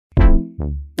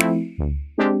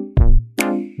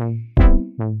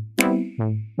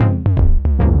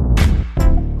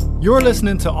You're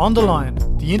listening to On The Line,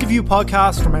 the interview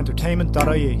podcast from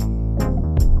entertainment.ie.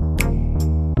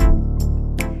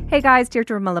 Hey guys,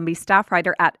 Deirdre Mullenby, staff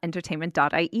writer at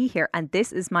entertainment.ie here, and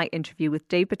this is my interview with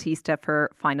Dave Bautista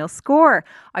for Final Score.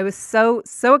 I was so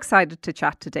excited to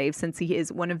chat to Dave since he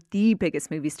is one of the biggest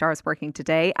movie stars working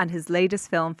today, and his latest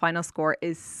film, Final Score,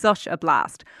 is such a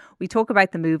blast. We talk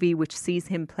about the movie, which sees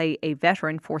him play a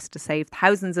veteran forced to save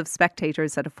thousands of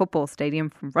spectators at a football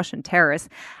stadium from Russian terrorists,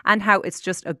 and how it's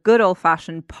just a good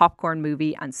old-fashioned popcorn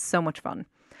movie and so much fun.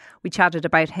 We chatted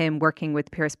about him working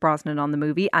with Pierce Brosnan on the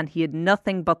movie, and he had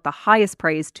nothing but the highest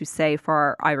praise to say for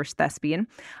our Irish thespian.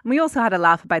 And we also had a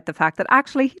laugh about the fact that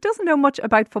actually he doesn't know much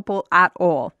about football at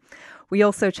all. We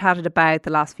also chatted about the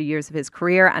last few years of his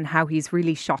career and how he's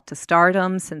really shot to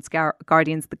stardom since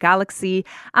Guardians of the Galaxy.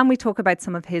 And we talk about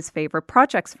some of his favourite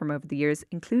projects from over the years,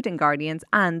 including Guardians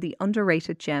and the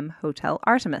underrated gem Hotel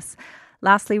Artemis.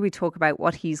 Lastly, we talk about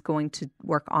what he's going to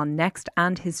work on next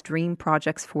and his dream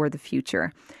projects for the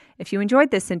future. If you enjoyed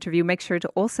this interview, make sure to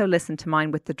also listen to mine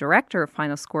with the director of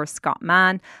Final Score, Scott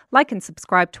Mann. Like and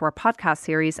subscribe to our podcast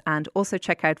series, and also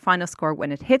check out Final Score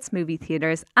when it hits movie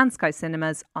theatres and Sky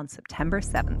Cinemas on September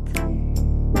 7th.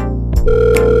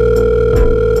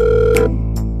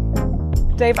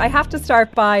 Dave, I have to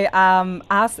start by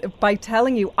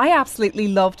telling you I absolutely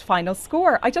loved Final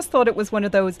Score. I just thought it was one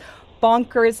of those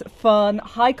bonkers, fun,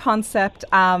 high concept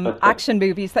action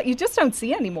movies that you just don't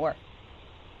see anymore.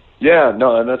 Yeah,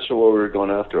 no, and that's what we were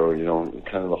going after, you know,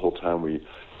 kind of the whole time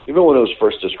even when it was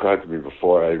first described to me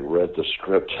before I read the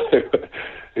script,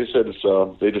 they said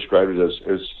they described it as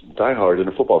Die Hard in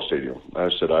a football stadium.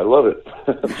 I said, I love it.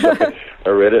 So I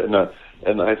read it, and I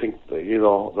think, you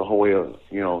know, the whole way,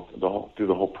 through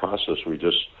the whole process, we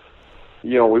just,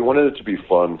 you know, we wanted it to be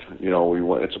fun. You know,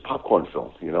 it's a popcorn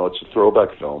film. You know, it's a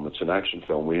throwback film. It's an action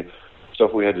film. We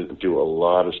had to do a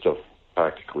lot of stuff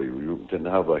practically. We didn't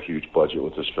have a huge budget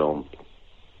with this film,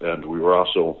 and we were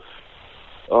also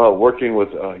working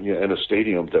with in a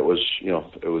stadium that was, you know,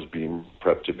 it was being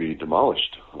prepped to be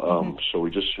demolished. So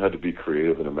we just had to be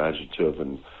creative and imaginative,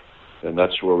 and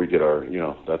that's where we get our, you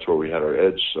know, that's where we had our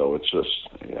edge. So it's just,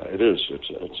 yeah, it is.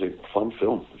 It's a fun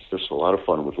film. It's just a lot of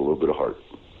fun with a little bit of heart.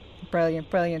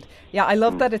 Brilliant. Yeah, I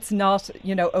love that it's not,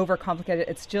 you know, overcomplicated.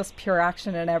 It's just pure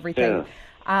action and everything. Yeah.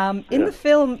 In the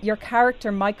film, your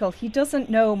character, Michael, he doesn't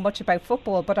know much about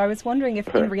football, but I was wondering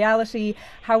if in reality,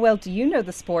 how well do you know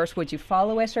the sport? Would you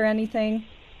follow it or anything?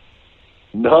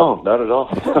 No, not at all.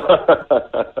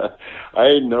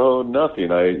 I know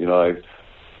nothing.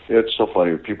 It's so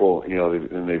funny. People, you know,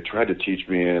 they've tried to teach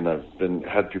me, and I've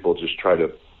had people just try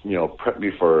to, you know, prep me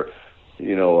for,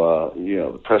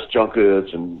 the press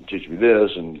junkets and teach me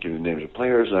this and give me names of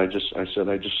players. And I said,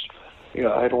 you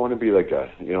know, I don't want to be that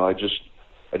guy. You know,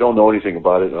 I don't know anything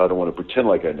about it, and I don't want to pretend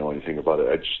like I know anything about it.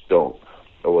 I just don't.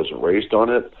 I wasn't raised on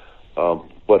it.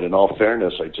 But in all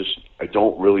fairness, I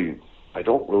don't really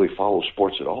follow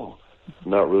sports at all.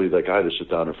 I'm not really that guy to sit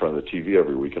down in front of the TV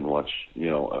every week and watch, you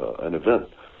know, an event.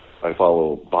 I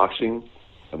follow boxing,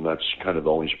 and that's kind of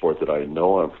the only sport that I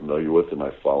know, I'm familiar with, and I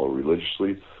follow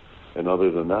religiously. And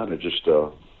other than that, I'm just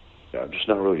not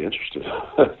really interested.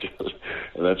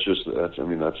 And that's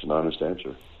an honest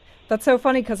answer. That's so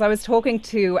funny, because I was talking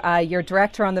to your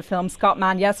director on the film, Scott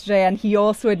Mann, yesterday, and he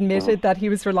also admitted that he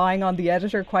was relying on the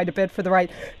editor quite a bit for the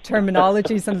right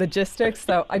terminologies and logistics.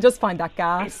 So I just find that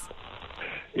gas.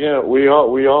 Yeah, we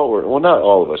all were. Well, not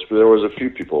all of us, but there was a few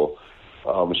people,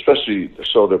 especially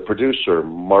so the producer,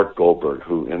 Mark Goldberg,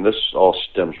 and this all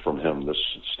stems from him. This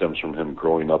stems from him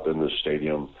growing up in this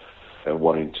stadium and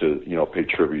wanting to, you know, pay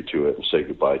tribute to it and say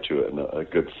goodbye to it in a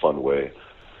good, fun way.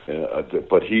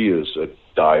 But he is a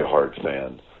die-hard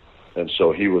fan, and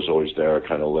so he was always there,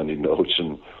 kind of lending notes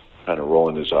and kind of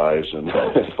rolling his eyes in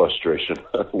frustration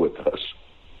with us.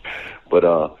 But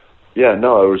it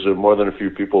was more than a few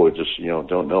people who just, you know,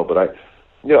 don't know. But I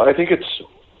think it's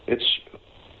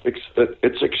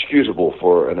excusable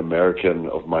for an American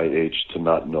of my age to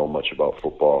not know much about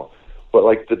football. But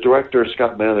like the director,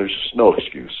 Scott Mann, there's just no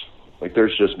excuse. Like,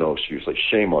 there's just no excuse. Like,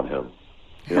 shame on him.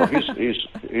 You know, he's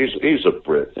a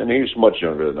Brit, and he's much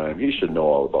younger than I am. He should know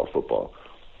all about football.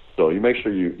 So you make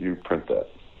sure you print that.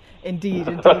 Indeed.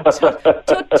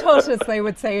 Tut, as they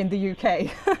would say in the UK.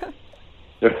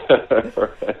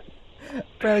 Right.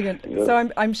 Brilliant. Yeah. So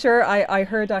I'm sure I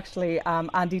heard actually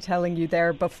Andy telling you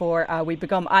there before we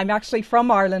begun. I'm actually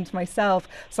from Ireland myself,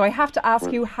 so I have to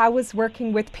ask you, how was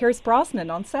working with Pierce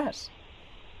Brosnan on set?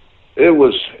 It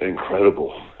was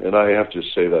incredible, and I have to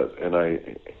say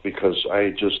that, because I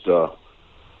just,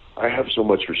 I have so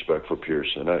much respect for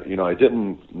Pierce, and I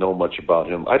didn't know much about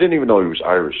him. I didn't even know he was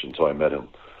Irish until I met him.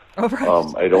 Oh,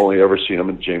 right. I'd only ever seen him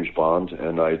in James Bond,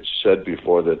 and I'd said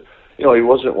before that, he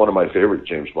wasn't one of my favorite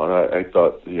James Bond. I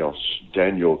thought,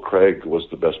 Daniel Craig was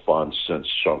the best Bond since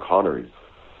Sean Connery.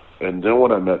 And then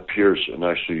when I met Pierce, and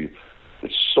actually,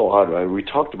 it's so odd. We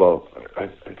talked about, I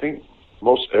think,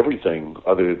 most everything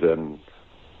other than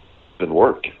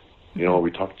work.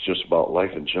 We talked just about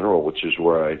life in general, which is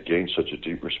where I gained such a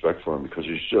deep respect for him, because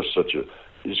he's just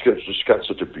got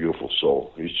such a beautiful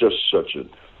soul. He's just such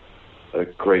a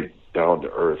great,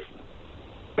 down-to-earth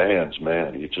man's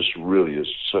man. He just really is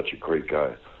such a great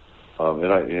guy.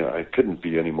 And I couldn't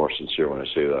be any more sincere when I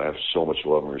say that. I have so much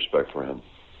love and respect for him.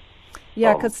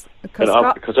 Yeah, because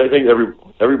I think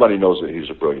everybody knows that he's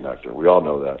a brilliant actor. We all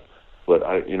know that. But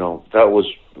that was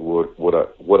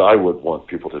what I would want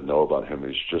people to know about him.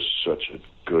 He's just such a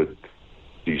good,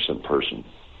 decent person.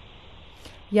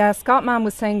 Yeah, Scott Mann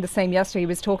was saying the same yesterday. He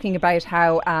was talking about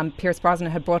how Pierce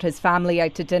Brosnan had brought his family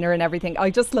out to dinner and everything. I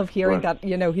just love hearing that.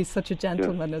 He's such a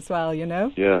gentleman as well. Yeah,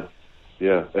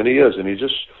 and he is, and he's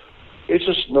just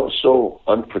so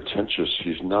unpretentious.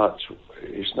 He's not.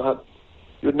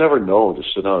 You'd never know to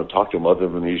sit down and talk to him other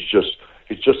than he's just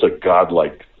a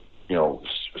godlike,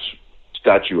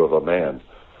 statue of a man.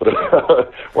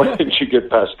 But once you get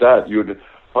past that, you'd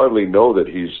hardly know that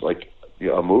he's like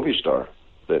a movie star.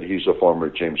 That he's a former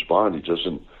James Bond. He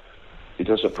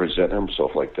doesn't present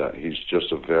himself like that. He's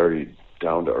just a very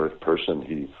down to earth person.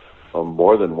 He, on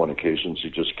more than one occasion, he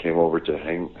just came over to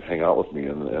hang out with me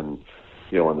and in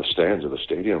the stands of the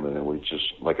stadium, and we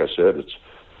just, like I said,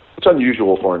 it's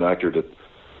unusual for an actor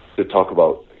to talk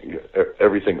about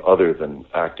everything other than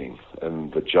acting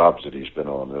and the jobs that he's been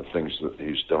on, the things that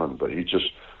he's done. But I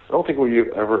don't think we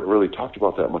ever really talked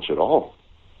about that much at all.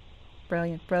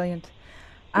 Brilliant.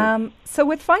 So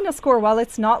with Final Score, while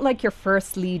it's not like your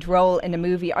first lead role in a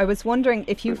movie, I was wondering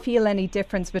if you feel any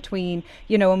difference between,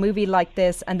 a movie like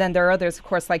this and then there are others, of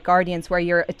course, like Guardians, where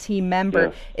you're a team member.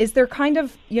 Yeah. Is there kind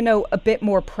of, a bit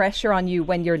more pressure on you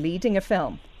when you're leading a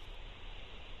film?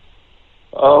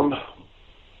 I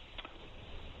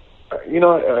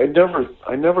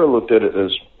never looked at it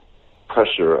as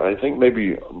pressure. I think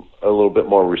maybe a little bit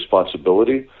more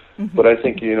responsibility. Mm-hmm. But I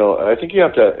think, you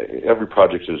have to, every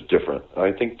project is different.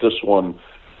 I think this one,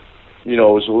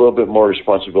 was a little bit more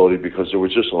responsibility because there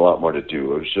was just a lot more to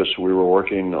do. It was just, we were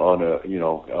working on a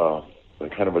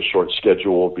kind of a short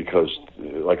schedule because,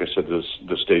 like I said,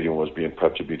 the stadium was being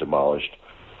prepped to be demolished.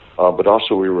 But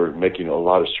also we were making a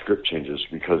lot of script changes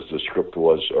because the script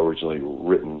was originally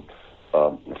written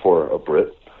for a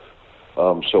Brit.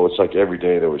 So it's like every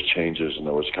day there was changes and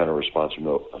there was kind of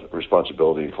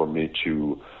responsibility for me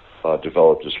to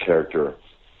develop this character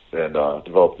and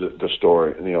develop the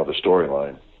story, the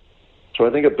storyline. So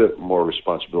I think a bit more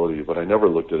responsibility, but I never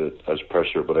looked at it as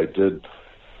pressure. But I did,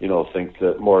 think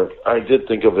that more. I did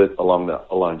think of it along the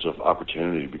lines of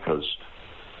opportunity because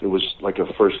it was like a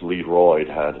first lead role I'd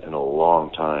had in a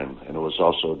long time, and it was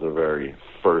also the very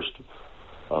first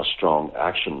strong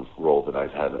action role that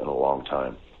I'd had in a long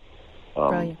time.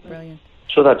 Brilliant.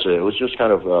 So that's it. It was just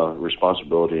kind of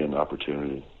responsibility and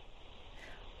opportunity.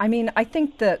 I mean, I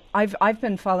think that I've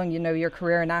been following, your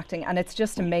career in acting, and it's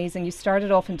just amazing. You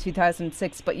started off in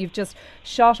 2006, but you've just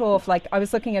shot off, like, I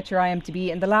was looking at your IMDb.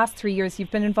 In the last 3 years, you've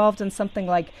been involved in something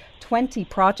like 20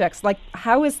 projects. Like,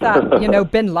 how has that,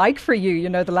 been like for you,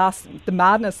 the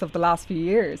madness of the last few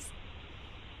years?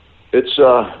 It's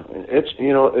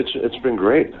been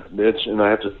great. And I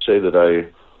have to say that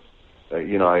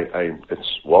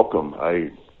it's welcome.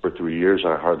 For 3 years,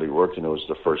 I hardly worked, and it was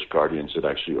the first Guardians that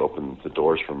actually opened the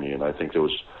doors for me. And I think there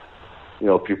was,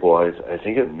 people. I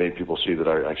think it made people see that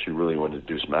I actually really wanted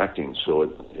to do some acting. So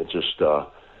it just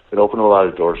it opened a lot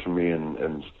of doors for me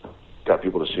and got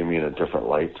people to see me in a different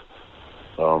light.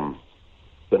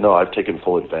 But no, I've taken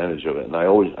full advantage of it, and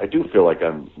I do feel like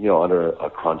I'm under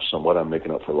a crunch somewhat. I'm making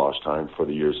up for lost time for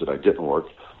the years that I didn't work,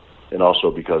 and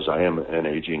also because I am an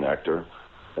aging actor.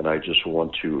 And I just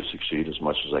want to succeed as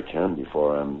much as I can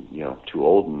before I'm, too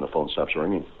old and the phone stops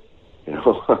ringing.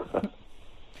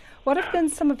 What have been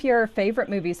some of your favorite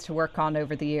movies to work on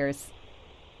over the years?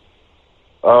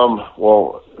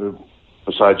 Well,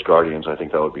 besides Guardians, I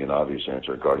think that would be an obvious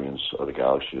answer. Guardians of the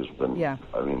Galaxy has been,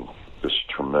 just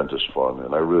tremendous fun,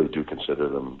 and I really do consider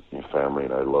them family,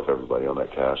 and I love everybody on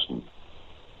that cast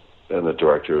and the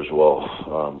director as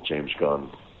well, James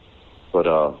Gunn. But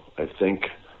I think.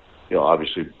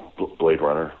 Obviously Blade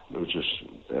Runner,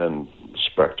 and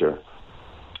Spectre.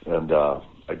 And I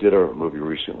did a movie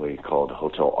recently called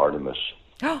Hotel Artemis.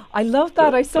 I love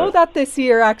that. I saw that this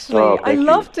year, actually. I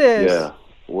loved it. Yeah.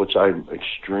 which I'm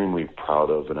extremely proud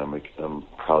of, and I'm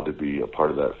proud to be a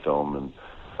part of that film. And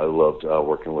I loved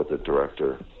working with the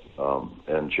director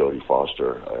and Jodie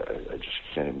Foster. I just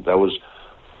can't. That was,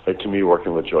 to me,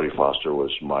 working with Jodie Foster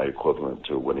was my equivalent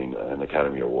to winning an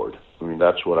Academy Award. I mean,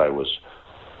 that's what I was.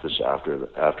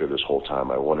 After this whole time,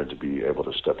 I wanted to be able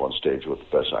to step on stage with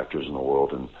the best actors in the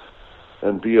world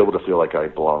and be able to feel like I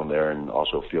belong there, and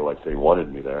also feel like they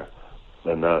wanted me there.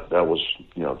 And that was,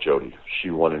 Jodie. She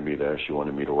wanted me there. She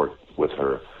wanted me to work with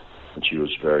her, and she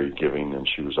was very giving, and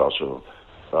she was also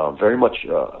very much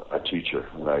a teacher.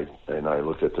 And I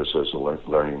looked at this as a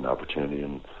learning opportunity,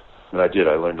 and I did.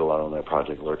 I learned a lot on that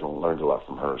project. Learned a lot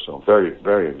from her. So I'm very,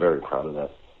 very, very proud of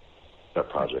that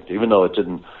project. Even though it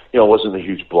didn't, it wasn't a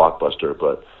huge blockbuster,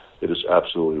 but it is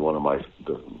absolutely one of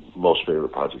the most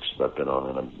favorite projects that I've been on,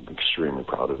 and I'm extremely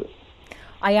proud of it.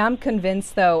 I am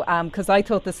convinced, though, because I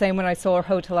thought the same when I saw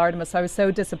Hotel Artemis. I was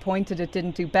so disappointed it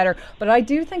didn't do better. But I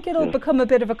do think it'll become a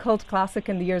bit of a cult classic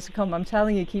in the years to come. I'm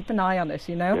telling you, keep an eye on it,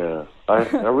 Yeah, I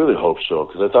really hope so,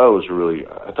 because I thought it was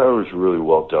really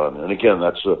well done. And again,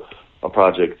 that's a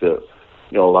project that,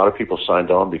 a lot of people signed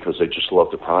on because they just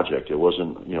loved the project. It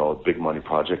wasn't, a big money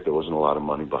project. There wasn't a lot of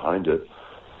money behind it.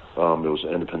 It was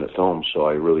an independent film, so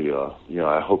I really,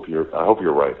 I hope you're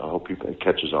right. I hope it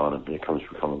catches on and becomes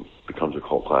a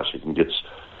cult classic and gets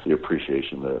the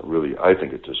appreciation that really I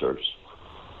think it deserves.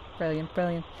 Brilliant.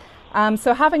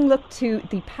 So having looked to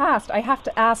the past, I have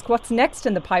to ask, what's next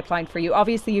in the pipeline for you?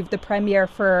 Obviously, you've the premiere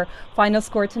for Final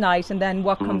Score tonight, and then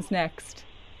what comes next?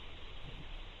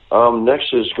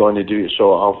 Next is going to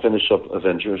so I'll finish up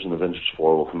Avengers, and Avengers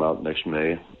 4 will come out next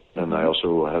May. And I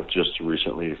also have just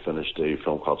recently finished a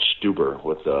film called Stuber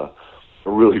with a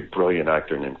really brilliant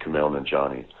actor named Kumail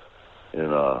Nanjiani.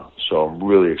 And so I'm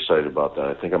really excited about that.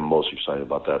 I think I'm most excited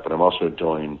about that. But I'm also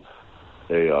doing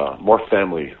a more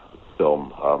family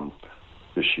film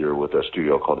this year with a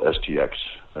studio called STX,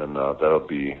 and that'll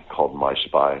be called My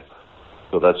Spy.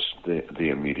 So that's the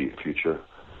immediate future.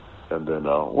 And then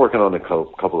working on a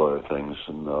couple other things,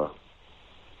 and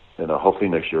hopefully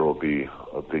next year will be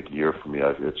a big year for me.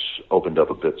 It's opened up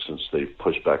a bit since they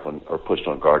pushed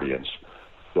on Guardians.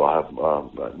 So I have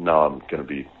now I'm going to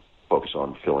be focused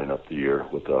on filling up the year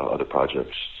with other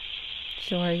projects.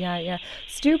 Sure, yeah.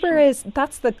 Stuber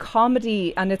that's the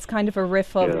comedy, and it's kind of a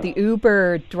riff of the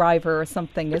Uber driver or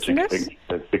something, isn't it?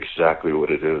 Exactly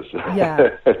what it is.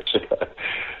 Yeah.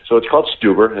 So it's called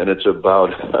Stuber, and it's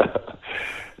about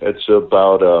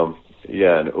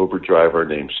an Uber driver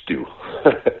named Stu,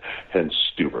 hence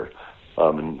Stuber.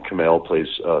 And Kumail plays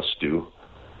Stu,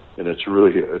 and it's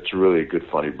really a good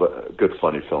funny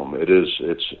film.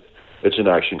 It's an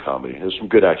action comedy. There's some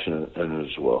good action in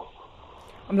it as well.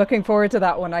 I'm looking forward to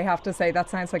that one. I have to say, that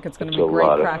sounds like it's going to be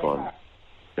great crack. It's a lot of fun.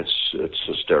 It's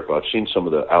hysterical. I've seen some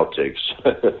of the outtakes.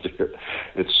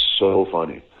 It's so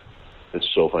funny. It's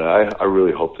so funny. I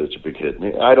really hope that it's a big hit.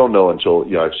 I don't know until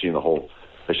I see the whole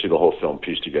film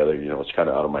pieced together. It's kind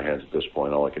of out of my hands at this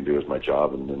point. All I can do is my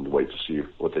job, and then wait to see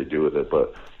what they do with it.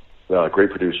 But great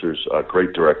producers,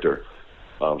 great director.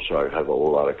 So I have a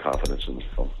lot of confidence in this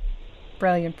film.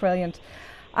 Brilliant.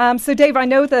 So Dave, I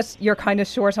know that you're kind of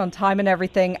short on time and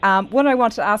everything. What I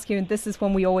want to ask you, and this is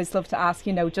one we always love to ask,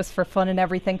 just for fun and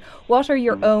everything, what are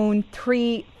your own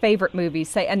 3 favourite movies?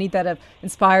 Say any that have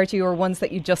inspired you, or ones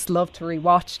that you just love to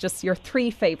rewatch, just your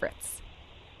 3 favourites.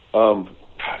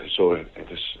 So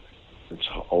it's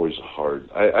always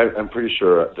hard. I'm pretty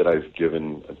sure that I've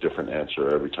given a different answer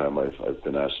every time I've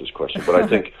been asked this question. But I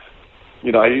think,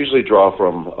 I usually draw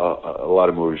from a lot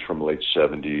of movies from the late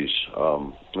 70s.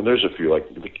 And there's a few, like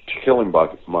Killing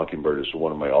Mockingbird is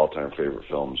one of my all-time favorite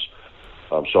films.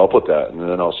 So I'll put that, and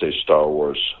then I'll say Star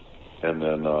Wars. And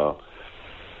then...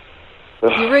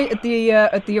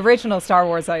 the original Star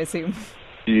Wars, I assume.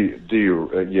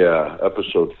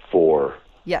 Episode 4.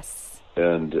 Yes.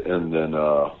 And then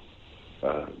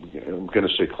I'm going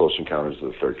to say Close Encounters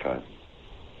of the Third Kind.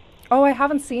 Oh, I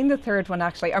haven't seen the third one,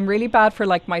 actually. I'm really bad for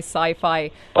my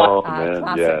sci-fi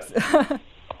classics. Yeah.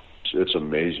 It's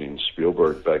amazing.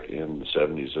 Spielberg back in the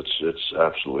 70s, it's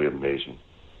absolutely amazing.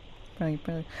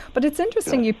 Brilliant. But it's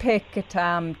interesting you pick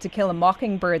To Kill a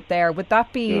Mockingbird there. Would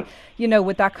that be,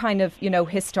 would that kind of,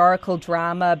 historical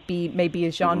drama be maybe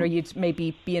a genre you'd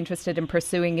maybe be interested in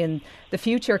pursuing in the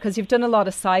future? Because you've done a lot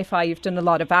of sci-fi, you've done a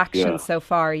lot of action so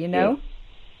far, Yeah,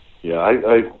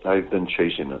 I've been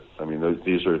chasing it. I mean,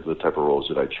 these are the type of roles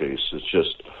that I chase. It's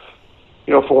just,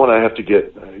 for one, I have to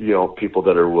get, people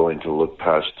that are willing to look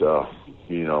past,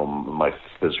 my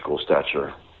physical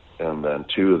stature. And then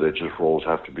 2, that just roles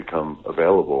have to become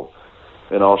available.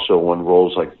 And also when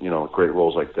roles like, great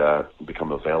roles like that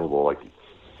become available, like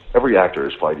every actor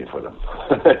is fighting for them.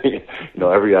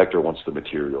 Every actor wants the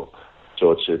material.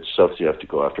 So it's stuff you have to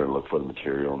go after and look for the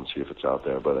material and see if it's out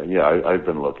there. But I've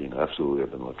been looking. Absolutely,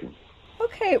 I've been looking.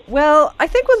 Okay, well, I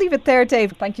think we'll leave it there,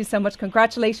 Dave. Thank you so much.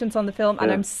 Congratulations on the film.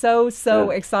 And I'm so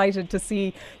excited to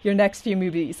see your next few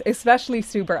movies, especially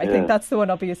Stuber. I think that's the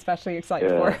one I'll be especially excited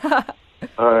for.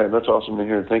 All right, that's awesome to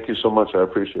hear. Thank you so much. I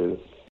appreciate it.